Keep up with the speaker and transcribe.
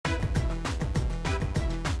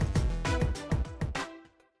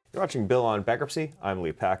You're watching Bill on Bankruptcy. I'm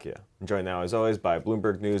Lee Pacchia. I'm joined now, as always, by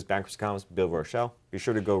Bloomberg News bankruptcy columnist Bill Rochelle. Be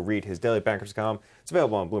sure to go read his daily bankruptcy column. It's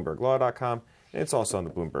available on BloombergLaw.com, and it's also on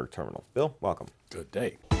the Bloomberg terminal. Bill, welcome. Good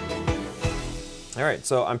day. All right,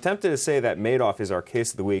 so I'm tempted to say that Madoff is our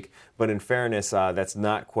case of the week, but in fairness, that's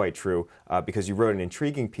not quite true because you wrote an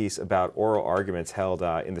intriguing piece about oral arguments held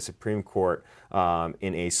in the Supreme Court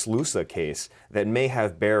in a SLUSA case that may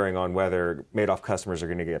have bearing on whether Madoff customers are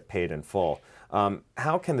going to get paid in full.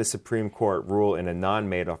 How can the Supreme Court rule in a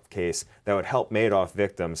non-Madoff case that would help Madoff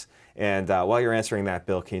victims? And while you're answering that,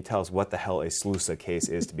 Bill, can you tell us what the hell a SLUSA case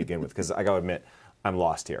is to begin with? Because I got to admit, I'm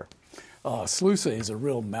lost here. SLUSA is a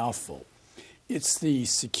real mouthful. It's the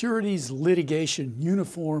Securities Litigation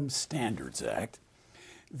Uniform Standards Act.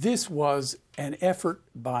 This was an effort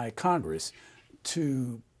by Congress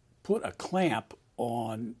to put a clamp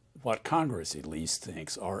on what Congress at least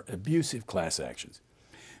thinks are abusive class actions.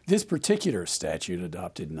 This particular statute,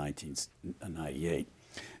 adopted in 1998,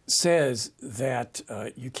 says that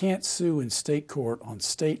you can't sue in state court on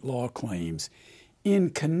state law claims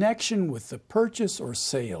in connection with the purchase or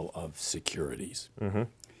sale of securities. Mm-hmm.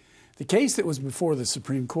 The case that was before the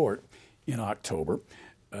Supreme Court in October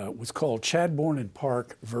was called Chadbourne and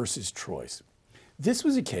Park versus Troyes. This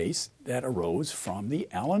was a case that arose from the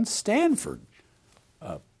Allen Stanford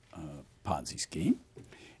Ponzi scheme.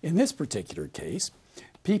 In this particular case,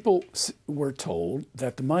 people were told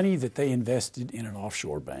that the money that they invested in an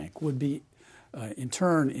offshore bank would be, in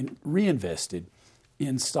turn, reinvested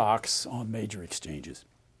in stocks on major exchanges.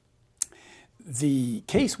 The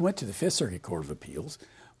case went to the Fifth Circuit Court of Appeals,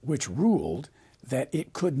 which ruled that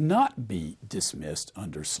it could not be dismissed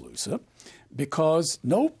under SLUSA because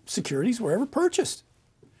no securities were ever purchased.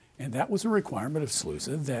 And that was a requirement of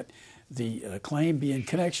SLUSA, that the claim be in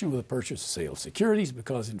connection with the purchase or sale of securities,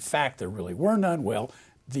 because in fact there really were none. Well,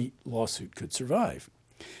 the lawsuit could survive.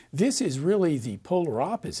 This is really the polar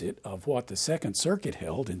opposite of what the Second Circuit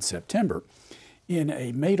held in September in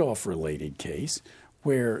a Madoff-related case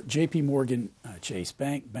where J.P. Morgan Chase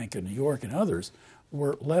Bank, Bank of New York, and others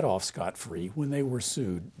were let off scot-free when they were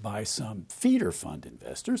sued by some feeder fund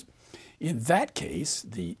investors. In that case,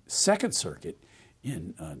 the Second Circuit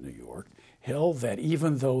in New York held that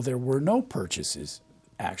even though there were no purchases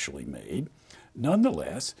actually made,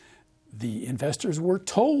 nonetheless, the investors were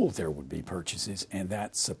told there would be purchases, and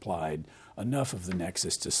that supplied enough of the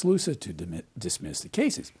nexus to SLUSA to dismiss the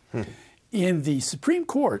cases. In the Supreme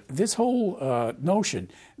Court, this whole notion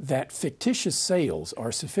that fictitious sales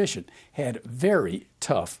are sufficient had very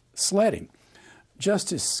tough sledding.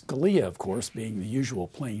 Justice Scalia, of course, being the usual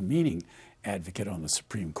plain meaning advocate on the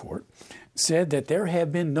Supreme Court, said that there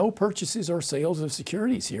have been no purchases or sales of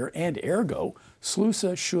securities here, and ergo,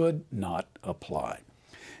 SLUSA should not apply.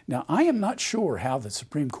 Now, I am not sure how the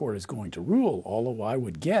Supreme Court is going to rule, although I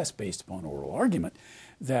would guess, based upon oral argument,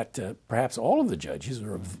 that perhaps all of the judges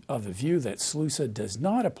are of the view that SLUSA does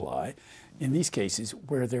not apply in these cases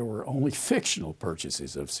where there were only fictional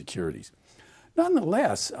purchases of securities.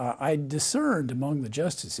 Nonetheless, I discerned among the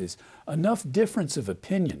justices enough difference of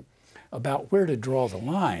opinion about where to draw the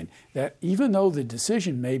line that even though the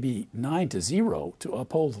decision may be 9-0 to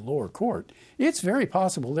uphold the lower court, it's very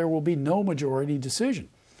possible there will be no majority decision.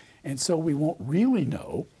 And so we won't really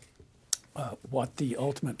know what the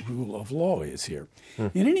ultimate rule of law is here.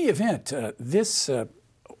 In any event, this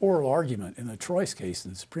oral argument in the Troyes case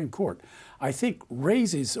in the Supreme Court, I think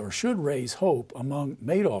raises or should raise hope among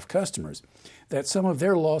Madoff customers that some of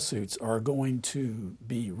their lawsuits are going to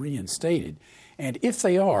be reinstated. And if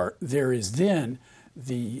they are, there is then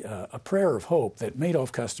a prayer of hope that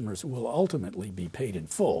Madoff customers will ultimately be paid in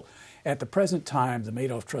full. At the present time, the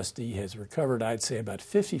Madoff trustee has recovered, I'd say, about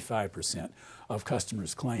 55% of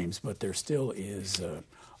customers' claims, but there still is a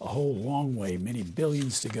whole long way, many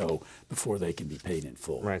billions to go before they can be paid in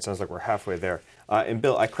full. Right, sounds like we're halfway there. And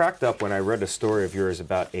Bill, I cracked up when I read a story of yours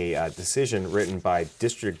about a decision written by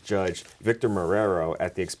District Judge Victor Marrero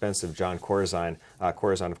at the expense of Jon Corzine.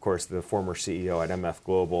 Corzine, of course, the former CEO at MF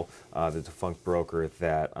Global, the defunct broker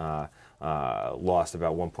that lost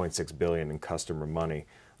about $1.6 billion in customer money.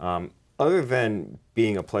 Other than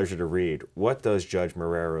being a pleasure to read, what does Judge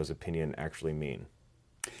Marrero's opinion actually mean?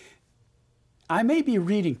 I may be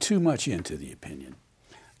reading too much into the opinion,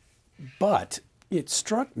 but it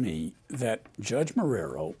struck me that Judge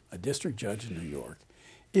Marrero, a district judge in New York,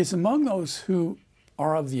 is among those who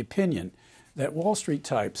are of the opinion that Wall Street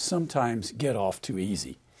types sometimes get off too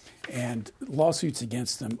easy, and lawsuits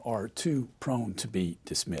against them are too prone to be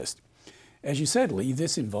dismissed. As you said, Lee,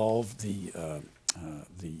 this involved the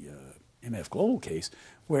MF Global case,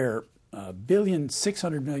 where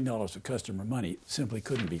 $600 million of customer money simply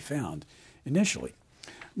couldn't be found initially.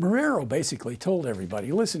 Marrero basically told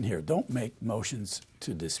everybody, listen here, don't make motions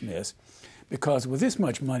to dismiss, because with this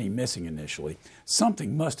much money missing initially,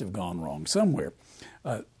 something must have gone wrong somewhere.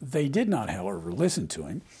 They did not, however, listen to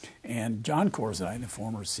him, and Jon Corzine, the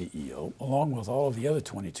former CEO, along with all of the other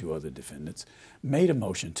 22 other defendants, made a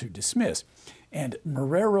motion to dismiss. And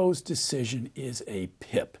Marrero's decision is a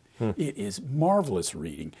pip. It is marvelous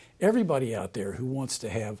reading. Everybody out there who wants to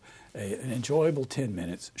have an enjoyable 10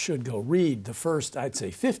 minutes should go read the first, I'd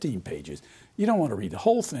say, 15 pages. You don't want to read the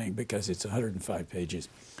whole thing because it's 105 pages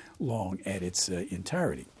long at its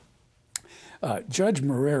entirety. Judge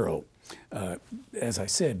Marrero, as I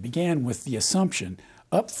said, began with the assumption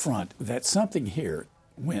up front that something here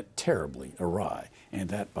went terribly awry. And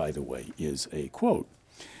that, by the way, is a quote.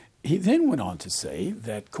 He then went on to say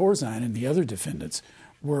that Corzine and the other defendants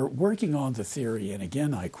were working on the theory, and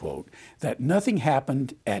again I quote, that nothing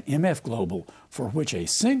happened at MF Global for which a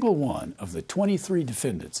single one of the 23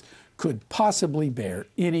 defendants could possibly bear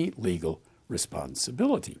any legal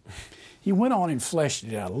responsibility. He went on and fleshed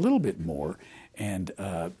it out a little bit more and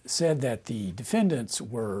said that the defendants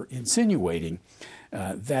were insinuating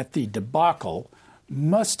that the debacle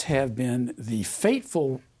must have been the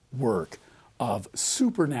fateful work of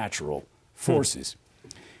supernatural forces.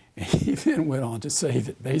 He then went on to say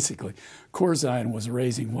that basically Corzine was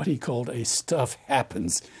raising what he called a stuff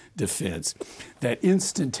happens defense, that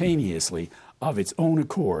instantaneously, of its own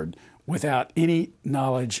accord, without any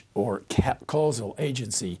knowledge or causal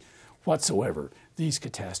agency whatsoever, these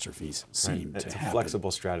catastrophes seem to happen. It's a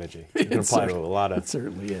flexible strategy. You can apply to a lot of, it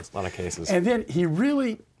certainly is. A lot of cases. And then he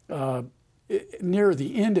really, near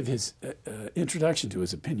the end of his introduction to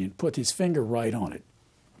his opinion, put his finger right on it.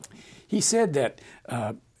 He said that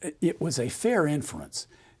it was a fair inference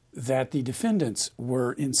that the defendants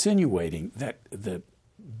were insinuating that the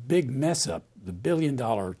big mess up, the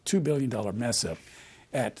 $2 billion mess up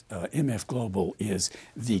at MF Global is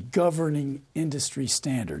the governing industry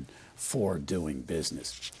standard for doing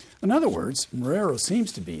business. In other words, Marrero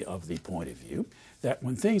seems to be of the point of view that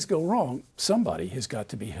when things go wrong, somebody has got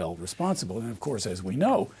to be held responsible. And of course, as we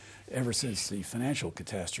know, ever since the financial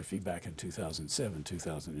catastrophe back in 2007,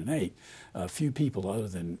 2008, a few people other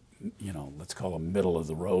than, let's call them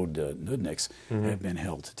middle-of-the-road nudniks have been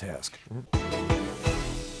held to task.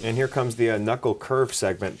 And here comes the knuckle curve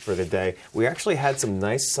segment for the day. We actually had some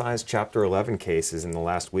nice-sized Chapter 11 cases in the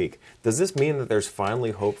last week. Does this mean that there's finally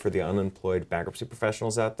hope for the unemployed bankruptcy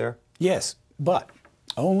professionals out there? Yes, but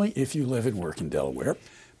only if you live and work in Delaware,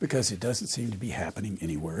 because it doesn't seem to be happening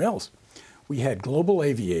anywhere else. We had Global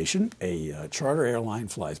Aviation, a charter airline,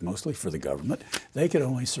 flies mostly for the government. They could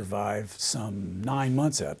only survive some 9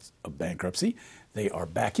 months out of bankruptcy. They are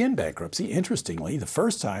back in bankruptcy. Interestingly, the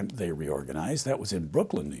first time they reorganized, that was in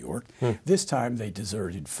Brooklyn, New York. This time they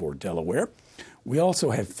deserted for Delaware. We also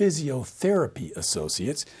have Physiotherapy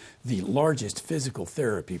Associates, the largest physical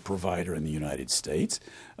therapy provider in the United States.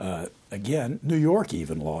 Again, New York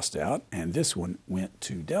even lost out, and this one went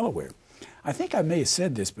to Delaware. I think I may have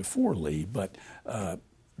said this before, Lee, but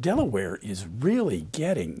Delaware is really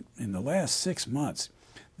getting, in the last 6 months,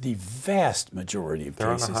 the vast majority of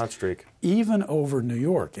cases. They're on a hot streak. Even over New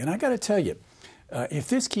York. And I got to tell you, if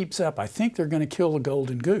this keeps up, I think they're going to kill the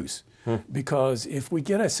golden goose. Because if we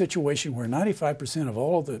get a situation where 95% of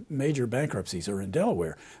all of the major bankruptcies are in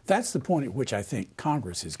Delaware, that's the point at which I think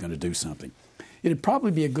Congress is going to do something. It'd probably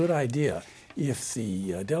be a good idea if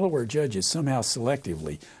the Delaware judges somehow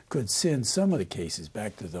selectively could send some of the cases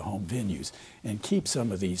back to the home venues and keep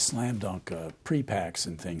some of these slam dunk pre-packs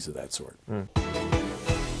and things of that sort.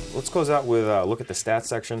 Let's close out with a look at the stats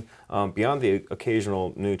section. Beyond the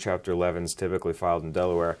occasional new Chapter 11s typically filed in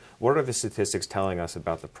Delaware, what are the statistics telling us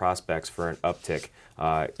about the prospects for an uptick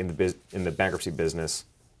in the bankruptcy business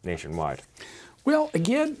nationwide? Well,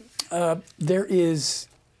 again, there is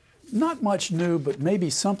not much new, but maybe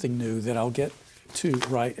something new that I'll get to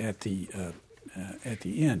right at the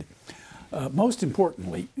end. Most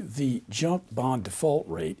importantly, the junk bond default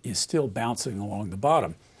rate is still bouncing along the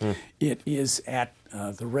bottom. It is at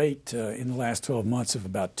the rate in the last 12 months of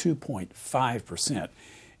about 2.5%.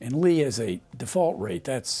 And Lee, as a default rate,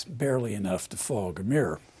 that's barely enough to fog a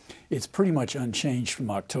mirror. It's pretty much unchanged from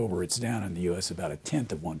October. It's down in the U.S. about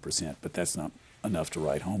 0.1%, but that's not enough to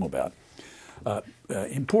write home about.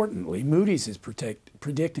 Importantly, Moody's is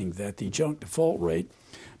predicting that the junk default rate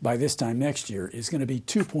by this time next year is going to be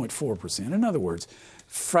 2.4%. In other words,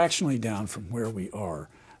 fractionally down from where we are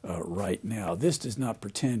right now. This does not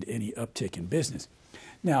portend any uptick in business.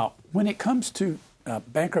 Now, when it comes to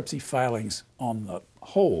bankruptcy filings on the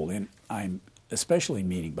whole, and I'm especially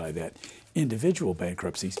meaning by that individual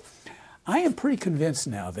bankruptcies, I am pretty convinced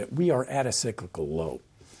now that we are at a cyclical low.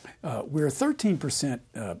 We're 13%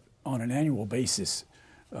 on an annual basis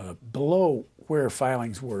below where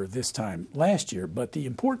filings were this time last year. But the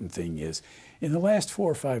important thing is, in the last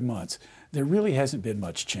 4 or 5 months, there really hasn't been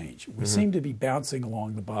much change. We seem to be bouncing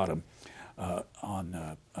along the bottom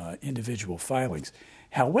on individual filings.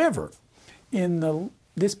 However, in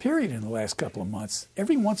this period in the last couple of months,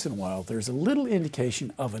 every once in a while, there's a little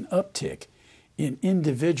indication of an uptick in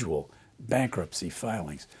individual bankruptcy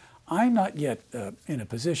filings. I'm not yet in a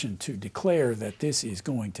position to declare that this is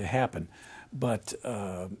going to happen, but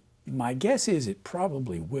my guess is it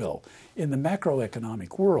probably will. In the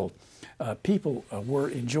macroeconomic world, people were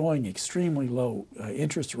enjoying extremely low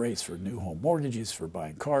interest rates for new home mortgages, for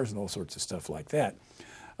buying cars and all sorts of stuff like that.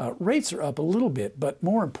 Rates are up a little bit, but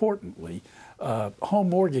more importantly, home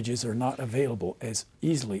mortgages are not available as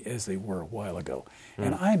easily as they were a while ago.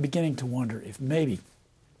 And I'm beginning to wonder if maybe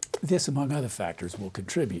this, among other factors, will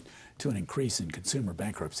contribute to an increase in consumer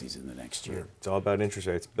bankruptcies in the next year. It's all about interest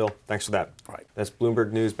rates. Bill, thanks for that. Right. That's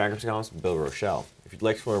Bloomberg News bankruptcy columnist Bill Rochelle. If you'd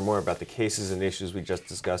like to learn more about the cases and issues we just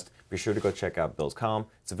discussed, be sure to go check out Bill's column.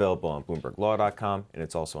 It's available on BloombergLaw.com, and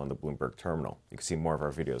it's also on the Bloomberg Terminal. You can see more of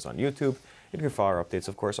our videos on YouTube, and you can follow our updates,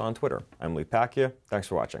 of course, on Twitter. I'm Pacchia. Thanks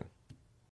for watching.